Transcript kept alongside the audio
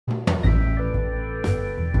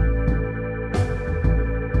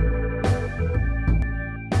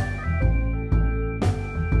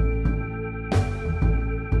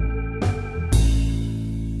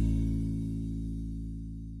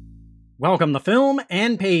Welcome to Film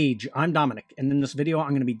and Page. I'm Dominic, and in this video I'm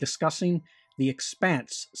going to be discussing The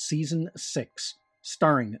Expanse Season 6,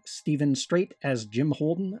 starring Stephen Strait as Jim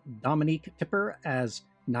Holden, Dominique Tipper as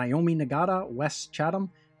Naomi Nagata, Wes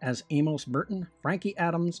Chatham as Amos Burton, Frankie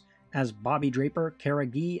Adams as Bobby Draper, Kara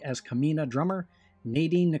Gee as Kamina Drummer,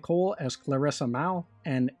 Nadine Nicole as Clarissa Mao,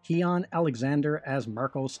 and Keon Alexander as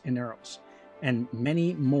Marcos Ineros, and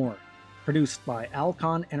many more. Produced by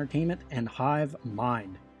Alcon Entertainment and Hive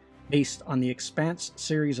Mind. Based on the Expanse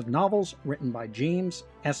series of novels written by James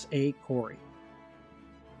S.A. Corey.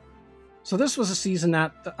 So this was a season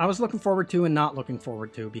that I was looking forward to and not looking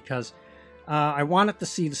forward to because I wanted to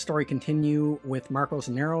see the story continue with Marcos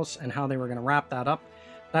and Eros and how they were going to wrap that up.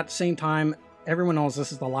 At the same time, everyone knows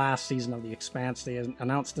this is the last season of the Expanse. They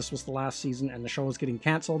announced this was the last season and the show is getting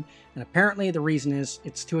canceled. And apparently the reason is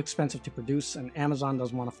it's too expensive to produce and Amazon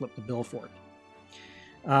doesn't want to flip the bill for it.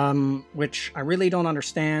 Which I really don't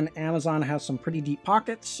understand. Amazon has some pretty deep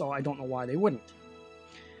pockets, so I don't know why they wouldn't.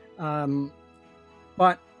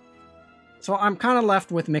 But so I'm kind of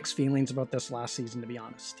left with mixed feelings about this last season, to be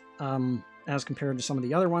honest, as compared to some of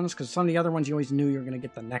the other ones, because some of the other ones you always knew you were going to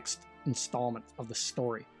get the next installment of the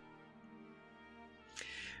story.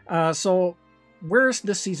 So where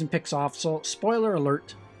this season picks off, so spoiler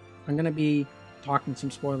alert, I'm going to be talking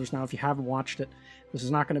some spoilers now if you haven't watched it. This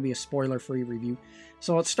is not going to be a spoiler-free review.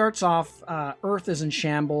 So it starts off, Earth is in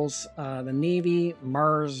shambles. The Navy,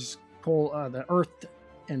 Mars, the Earth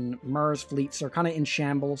and Mars fleets are kind of in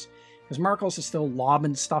shambles because Marcos is still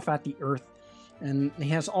lobbing stuff at the Earth. And he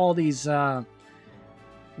has all these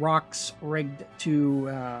rocks rigged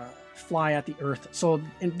to fly at the Earth. So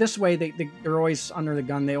in this way, they're always under the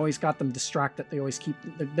gun. They always got them distracted. They always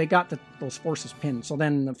they got those forces pinned. So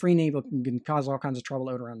then the Free Navy can cause all kinds of trouble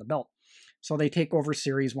out around the belt. So they take over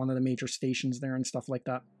Ceres, one of the major stations there and stuff like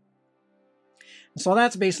that. So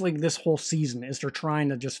that's basically this whole season, is they're trying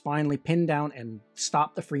to just finally pin down and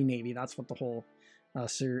stop the Free Navy. That's what the whole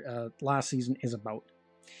last season is about.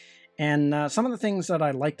 And some of the things that I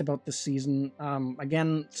liked about this season,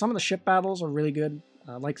 again, some of the ship battles are really good.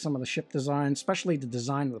 I like some of the ship design, especially the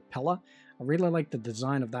design of the Pella. I really like the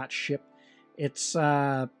design of that ship. It's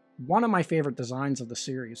one of my favorite designs of the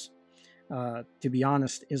series. To be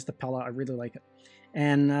honest, is the Pella. I really like it.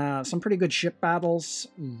 And some pretty good ship battles.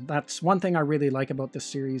 That's one thing I really like about this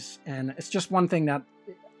series. And it's just one thing that,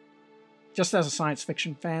 just as a science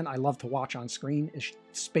fiction fan, I love to watch on screen, is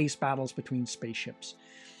space battles between spaceships.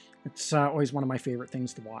 It's always one of my favorite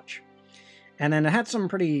things to watch. And then it had some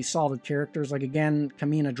pretty solid characters. Like, again,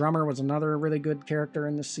 Kamina Drummer was another really good character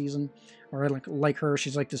in this season. Or I like her.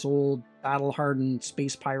 She's like this old battle-hardened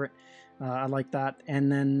space pirate. I like that.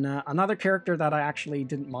 And then another character that I actually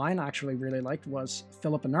didn't mind, I actually really liked, was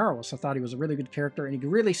Philip Inaros. I thought he was a really good character, and you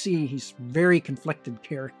can really see he's very conflicted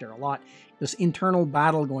character. A lot, this internal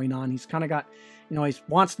battle going on. He's kind of got, he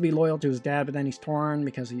wants to be loyal to his dad, but then he's torn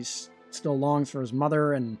because he's still longs for his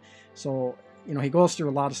mother, and so he goes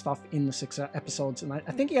through a lot of stuff in the 6 episodes. And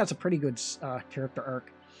I think he has a pretty good character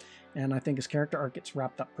arc, and I think his character arc gets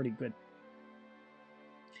wrapped up pretty good.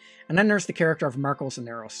 And then there's the character of Marcos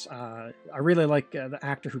Ineros. I really like the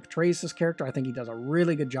actor who portrays this character. I think he does a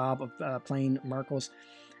really good job of playing Marcos.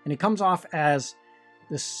 And he comes off as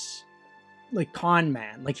this, like, con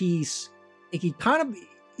man. Like, he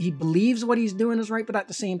believes what he's doing is right, but at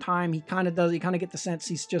the same time, you kind of get the sense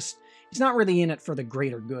he's not really in it for the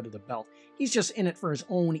greater good of the belt. He's just in it for his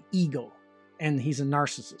own ego. And he's a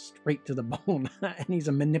narcissist, right to the bone. And he's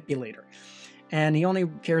a manipulator. And he only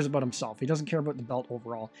cares about himself. He doesn't care about the belt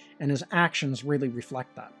overall. And his actions really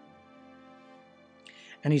reflect that.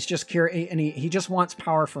 And he's just he just wants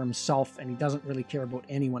power for himself, and he doesn't really care about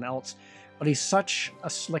anyone else. But he's such a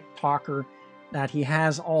slick talker that he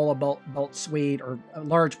has all about belt swayed, or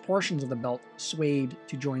large portions of the belt swayed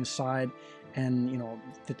to join his side, and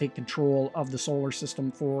to take control of the solar system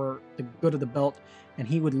for the good of the belt, and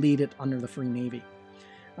he would lead it under the Free Navy.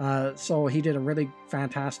 So he did a really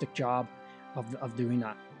fantastic job of doing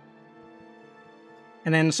that.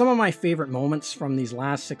 And then some of my favorite moments from these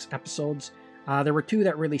last 6 episodes, there were 2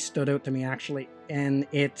 that really stood out to me, actually. And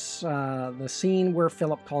it's the scene where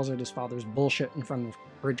Philip calls out his father's bullshit in front of the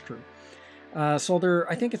bridge crew. So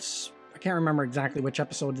I can't remember exactly which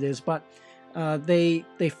episode it is, but they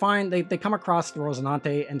come across the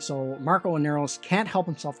Rosinante, and so Marco and Neros can't help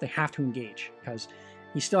himself. They have to engage because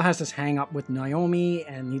he still has this hang up with Naomi,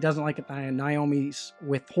 and he doesn't like it that Naomi's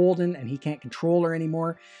with Holden, and he can't control her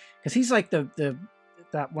anymore because he's like the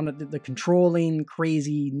controlling,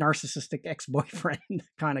 crazy, narcissistic ex-boyfriend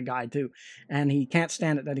kind of guy too, and he can't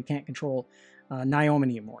stand it that he can't control Naomi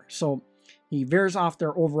anymore. So he veers off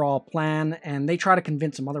their overall plan, and they try to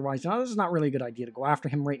convince him otherwise. No, this is not really a good idea to go after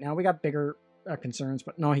him right now. We got bigger concerns,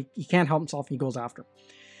 but no, he can't help himself. He goes after him.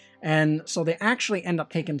 And so they actually end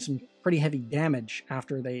up taking some pretty heavy damage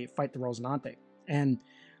after they fight the Rosinante. And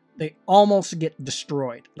they almost get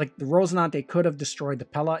destroyed. Like, the Rosinante could have destroyed the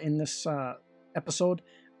Pella in this episode,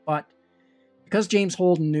 but because James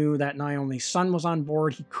Holden knew that Naomi's son was on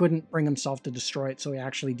board, he couldn't bring himself to destroy it, so he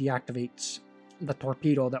actually deactivates the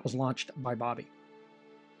torpedo that was launched by Bobby.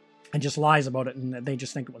 And just lies about it, and they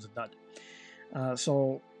just think it was a dud.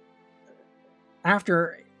 So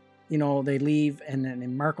after, they leave, and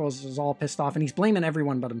then Marcos is all pissed off, and he's blaming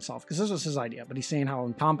everyone but himself, because this was his idea, but he's saying how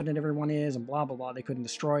incompetent everyone is, and blah, blah, blah. They couldn't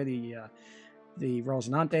destroy the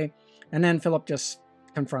Rosinante. And then Philip just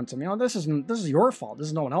confronts him. This is your fault. This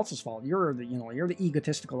is no one else's fault. You're the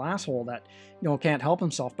egotistical asshole that, can't help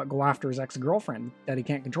himself but go after his ex-girlfriend that he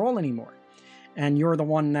can't control anymore. And you're the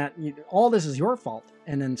one that, all this is your fault.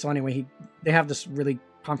 And then, so anyway, they have this really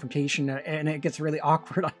confrontation, and it gets really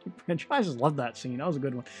awkward on the bridge. I just love that scene. That was a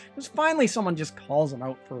good one. Because finally someone just calls him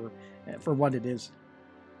out for what it is.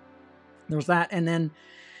 There's that, and then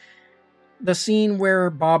the scene where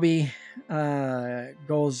Bobby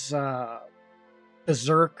goes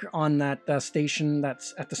berserk on that station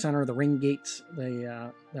that's at the center of the ring gates,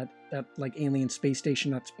 that like alien space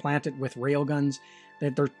station that's planted with railguns.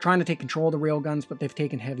 They're trying to take control of the railguns, but they've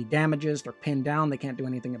taken heavy damages. They're pinned down. They can't do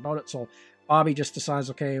anything about it. So Bobby just decides,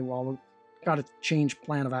 okay, well, we've got to change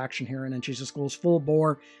plan of action here. And then she just goes full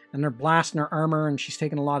bore, and they're blasting her armor, and she's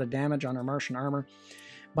taking a lot of damage on her Martian armor.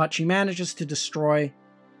 But she manages to destroy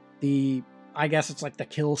I guess it's like the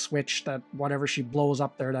kill switch, that whatever she blows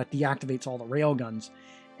up there that deactivates all the railguns.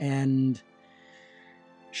 And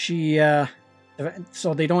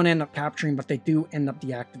so they don't end up capturing, but they do end up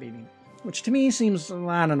deactivating. Which to me seems,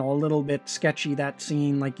 I don't know, a little bit sketchy, that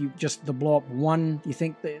scene. Like, you just to blow up one, you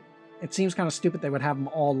think that it seems kind of stupid they would have them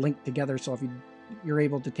all linked together. So if you're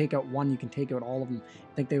able to take out one, you can take out all of them.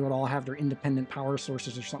 I think they would all have their independent power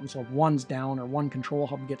sources or something. So if one's down or one control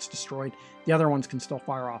hub gets destroyed, the other ones can still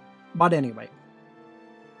fire off. But anyway,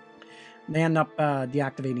 they end up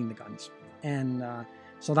deactivating the guns. And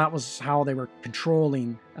so that was how they were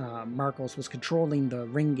controlling, Marcos was controlling the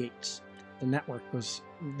ring gates. The network was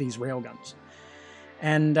these railguns.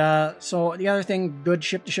 And so the other thing, good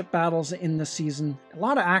ship-to-ship battles in this season. A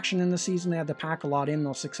lot of action in this season. They had to pack a lot in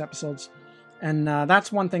those 6 episodes. And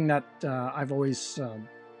that's one thing that I've always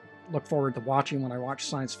looked forward to watching when I watch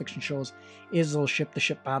science fiction shows, is those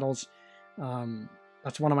ship-to-ship battles.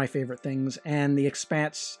 That's one of my favorite things. And The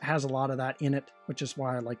Expanse has a lot of that in it, which is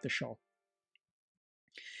why I like the show.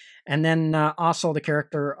 And then also the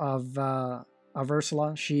character of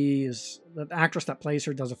Ursula. The actress that plays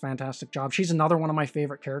her does a fantastic job. She's another one of my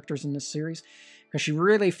favorite characters in this series, because she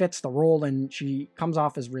really fits the role, and she comes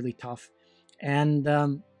off as really tough.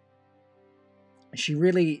 And she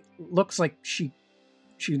really looks like she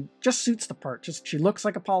just suits the part. She looks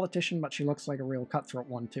like a politician, but she looks like a real cutthroat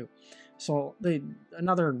one too. So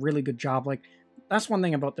another really good job. Like, that's one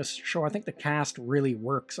thing about this show. I think the cast really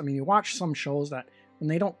works. I mean, you watch some shows that when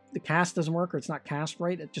the cast doesn't work, or it's not cast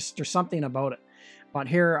right, there's something about it. But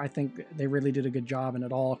here, I think they really did a good job, and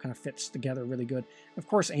it all kind of fits together really good. Of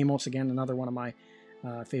course, Amos, again, another one of my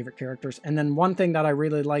favorite characters. And then one thing that I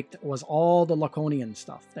really liked was all the Laconian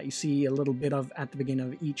stuff that you see a little bit of at the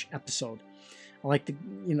beginning of each episode. We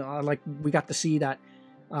got to see that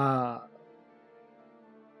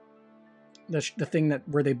the thing that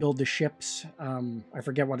where they build the ships. I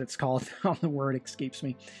forget what it's called. The word escapes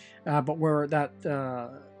me. But where that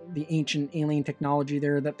the ancient alien technology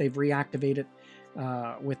there that they've reactivated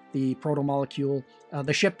with the proto-molecule,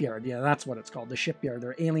 the shipyard. Yeah, that's what it's called, the shipyard.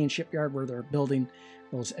 Their alien shipyard where they're building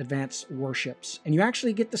those advanced warships. And you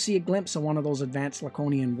actually get to see a glimpse of one of those advanced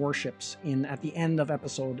Laconian warships at the end of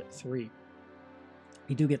episode 3.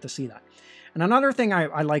 You do get to see that. And another thing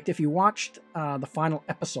I liked, if you watched the final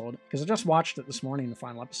episode, because I just watched it this morning, the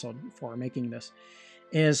final episode before making this,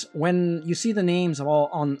 is when you see the names of all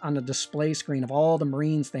on the display screen of all the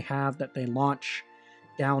Marines they have that they launch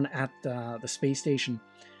down at the space station.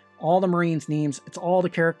 All the Marines' names, it's all the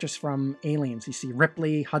characters from Aliens. You see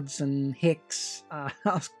Ripley, Hudson, Hicks. That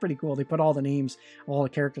was pretty cool. They put all the names of all the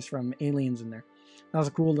characters from Aliens in there. That was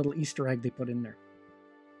a cool little Easter egg they put in there.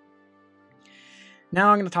 Now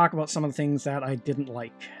I'm going to talk about some of the things that I didn't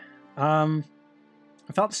like. I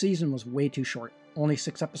felt the season was way too short. Only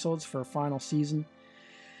 6 episodes for a final season.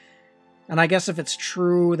 And I guess if it's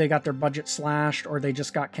true, they got their budget slashed or they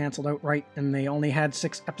just got canceled outright and they only had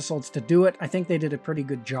 6 episodes to do it. I think they did a pretty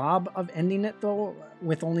good job of ending it, though,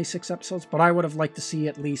 with only 6 episodes. But I would have liked to see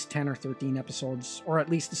at least 10 or 13 episodes, or at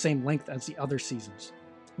least the same length as the other seasons,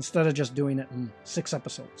 instead of just doing it in 6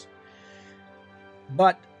 episodes.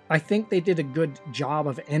 But I think they did a good job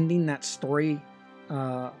of ending that story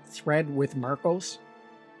thread with Marcos.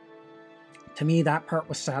 To me, that part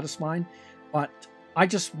was satisfying. But I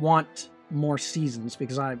just want more seasons,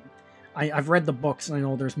 because I've read the books and I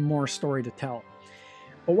know there's more story to tell.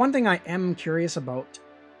 But one thing I am curious about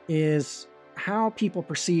is how people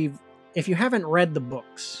perceive, if you haven't read the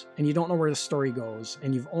books and you don't know where the story goes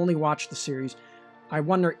and you've only watched the series, I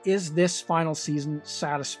wonder, is this final season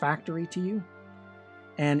satisfactory to you?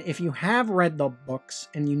 And if you have read the books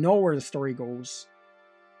and you know where the story goes,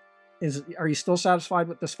 are you still satisfied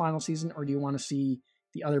with this final season, or do you want to see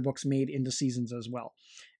the other books made into seasons as well?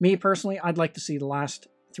 Me personally, I'd like to see the last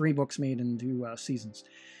 3 books made into seasons,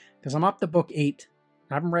 because I'm up to book 8.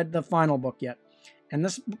 I haven't read the final book yet. And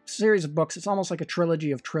this series of books, it's almost like a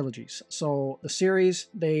trilogy of trilogies. So the series,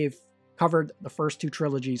 they've covered the first 2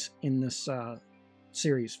 trilogies in this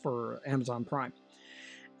series for Amazon Prime.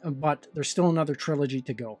 But there's still another trilogy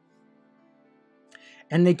to go.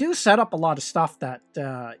 And they do set up a lot of stuff that,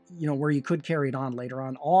 where you could carry it on later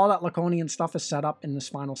on. All that Laconian stuff is set up in this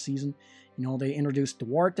final season. They introduced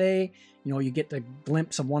Duarte. You get the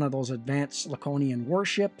glimpse of one of those advanced Laconian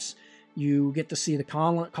warships. You get to see the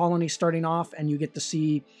colony starting off, and you get to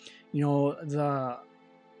see, the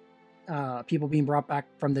people being brought back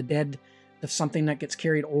from the dead. That's something that gets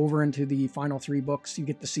carried over into the final 3 books. You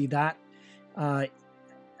get to see that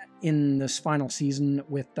in this final season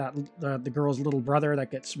with the girl's little brother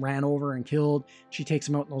that gets ran over and killed. She takes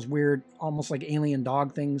him out in those weird, almost like alien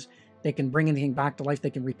dog things. They can bring anything back to life. They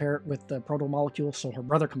can repair it with the proto-molecule. So her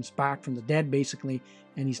brother comes back from the dead, basically,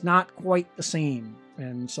 and he's not quite the same.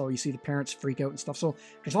 And so you see the parents freak out and stuff. So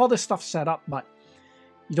there's all this stuff set up, but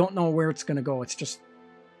you don't know where it's going to go. It's just,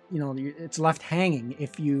 it's left hanging.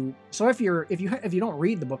 If you don't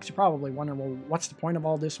read the books, you're probably wondering, well, what's the point of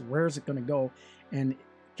all this? Where is it going to go? And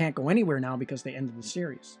can't go anywhere now because they ended the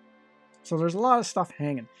series. So there's a lot of stuff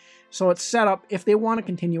hanging. So it's set up, if they want to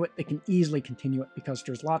continue it, they can easily continue it, because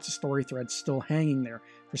there's lots of story threads still hanging there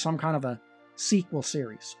for some kind of a sequel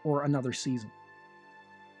series or another season.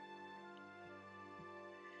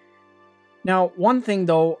 Now, one thing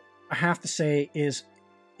though I have to say is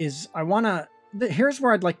here's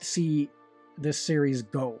where I'd like to see this series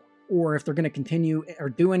go, or if they're going to continue or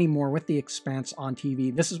do any more with the Expanse on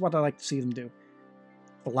TV. This is what I'd like to see them do.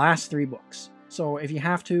 The last 3 books. So if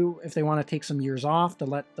they want to take some years off to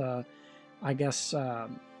let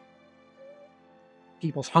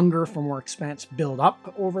people's hunger for more Expanse build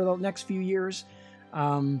up over the next few years,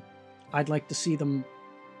 I'd like to see them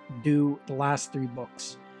do the last 3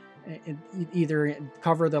 books. Either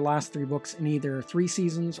cover the last 3 books in either 3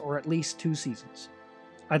 seasons or at least 2 seasons.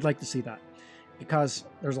 I'd like to see that, because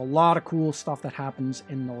there's a lot of cool stuff that happens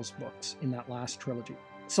in those books, in that last trilogy.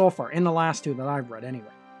 So far, in the last 2 that I've read anyway.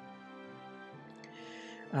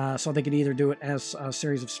 So they could either do it as a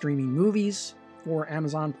series of streaming movies for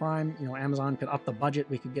Amazon Prime. Amazon could up the budget.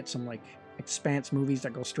 We could get some like Expanse movies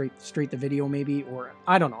that go straight to video maybe, or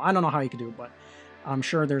I don't know how you could do it, but I'm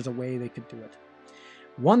sure there's a way they could do it.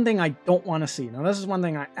 One thing I don't want to see, now this is one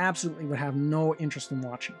thing I absolutely would have no interest in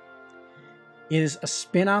watching, is a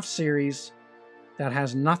spin-off series that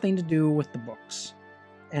has nothing to do with the books.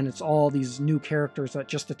 And it's all these new characters that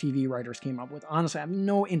just the TV writers came up with. Honestly, I have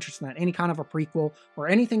no interest in that. Any kind of a prequel or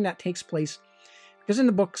anything that takes place. Because in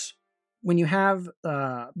the books, when you have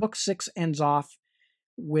book 6 ends off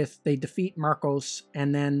with they defeat Marcos,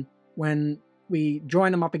 and then when we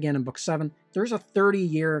join them up again in book 7, there's a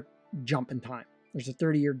 30-year jump in time. There's a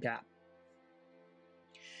 30-year gap.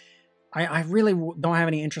 I really don't have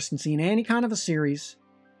any interest in seeing any kind of a series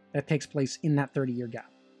that takes place in that 30-year gap.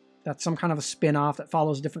 That's some kind of a spin-off that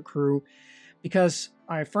follows a different crew, because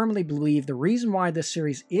I firmly believe the reason why this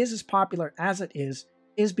series is as popular as it is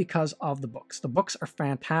because of the books. The books are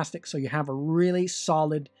fantastic, so you have a really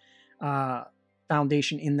solid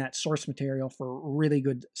foundation in that source material for a really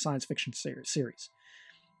good science fiction series.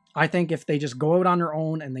 I think if they just go out on their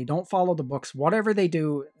own and they don't follow the books, whatever they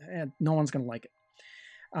do, no one's going to like it.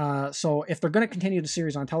 So if they're going to continue the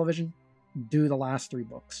series on television, do the last 3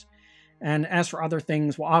 books. And as for other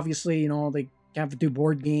things, well, obviously, they have to do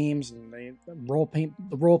board games and the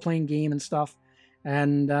role-playing game and stuff.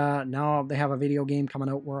 And now they have a video game coming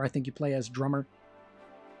out where I think you play as Drummer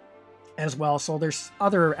as well. So there's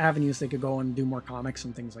other avenues they could go and do more comics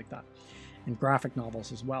and things like that, and graphic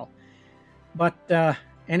novels as well. But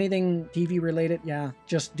Anything TV related, yeah,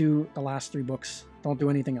 just do the last 3 books. Don't do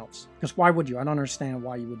anything else. Because why would you? I don't understand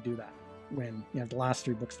why you would do that when you have the last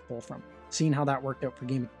 3 books to pull from. Seeing how that worked out for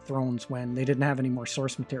Game of Thrones when they didn't have any more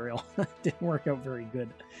source material. It didn't work out very good.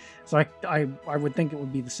 So I would think it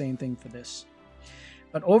would be the same thing for this.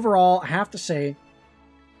 But overall, I have to say,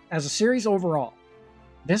 as a series overall,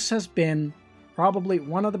 this has been probably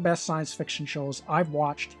one of the best science fiction shows I've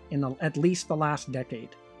watched in at least the last decade.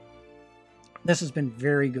 This has been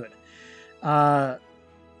very good.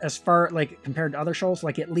 As far, like, compared to other shows,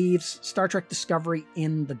 like, it leaves Star Trek Discovery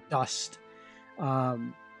in the dust.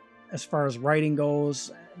 As far as writing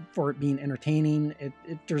goes, for it being entertaining,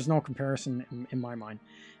 there's no comparison in my mind.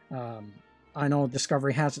 I know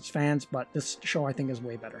Discovery has its fans, but this show I think is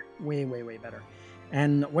way better. Way, way, way better.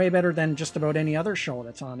 And way better than just about any other show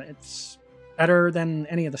that's on. It's better than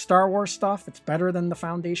any of the Star Wars stuff. It's better than The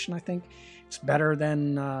Foundation, I think. It's better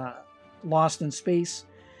than Lost in Space,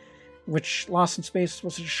 which Lost in Space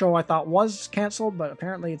was a show I thought was canceled, but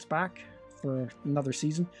apparently it's back for another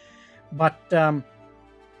season. But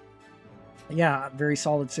yeah, very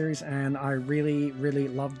solid series, and I really, really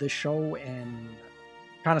love this show, and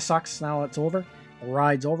kind of sucks now it's over. The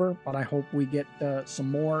ride's over, but I hope we get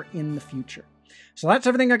some more in the future. So that's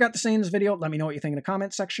everything I got to say in this video. Let me know what you think in the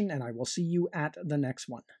comments section, and I will see you at the next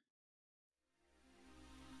one.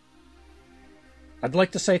 I'd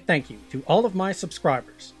like to say thank you to all of my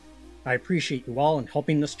subscribers. I appreciate you all in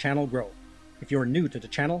helping this channel grow. If you're new to the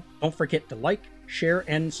channel, don't forget to like, share,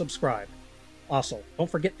 and subscribe. Also, don't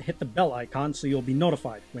forget to hit the bell icon so you'll be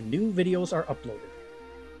notified when new videos are uploaded.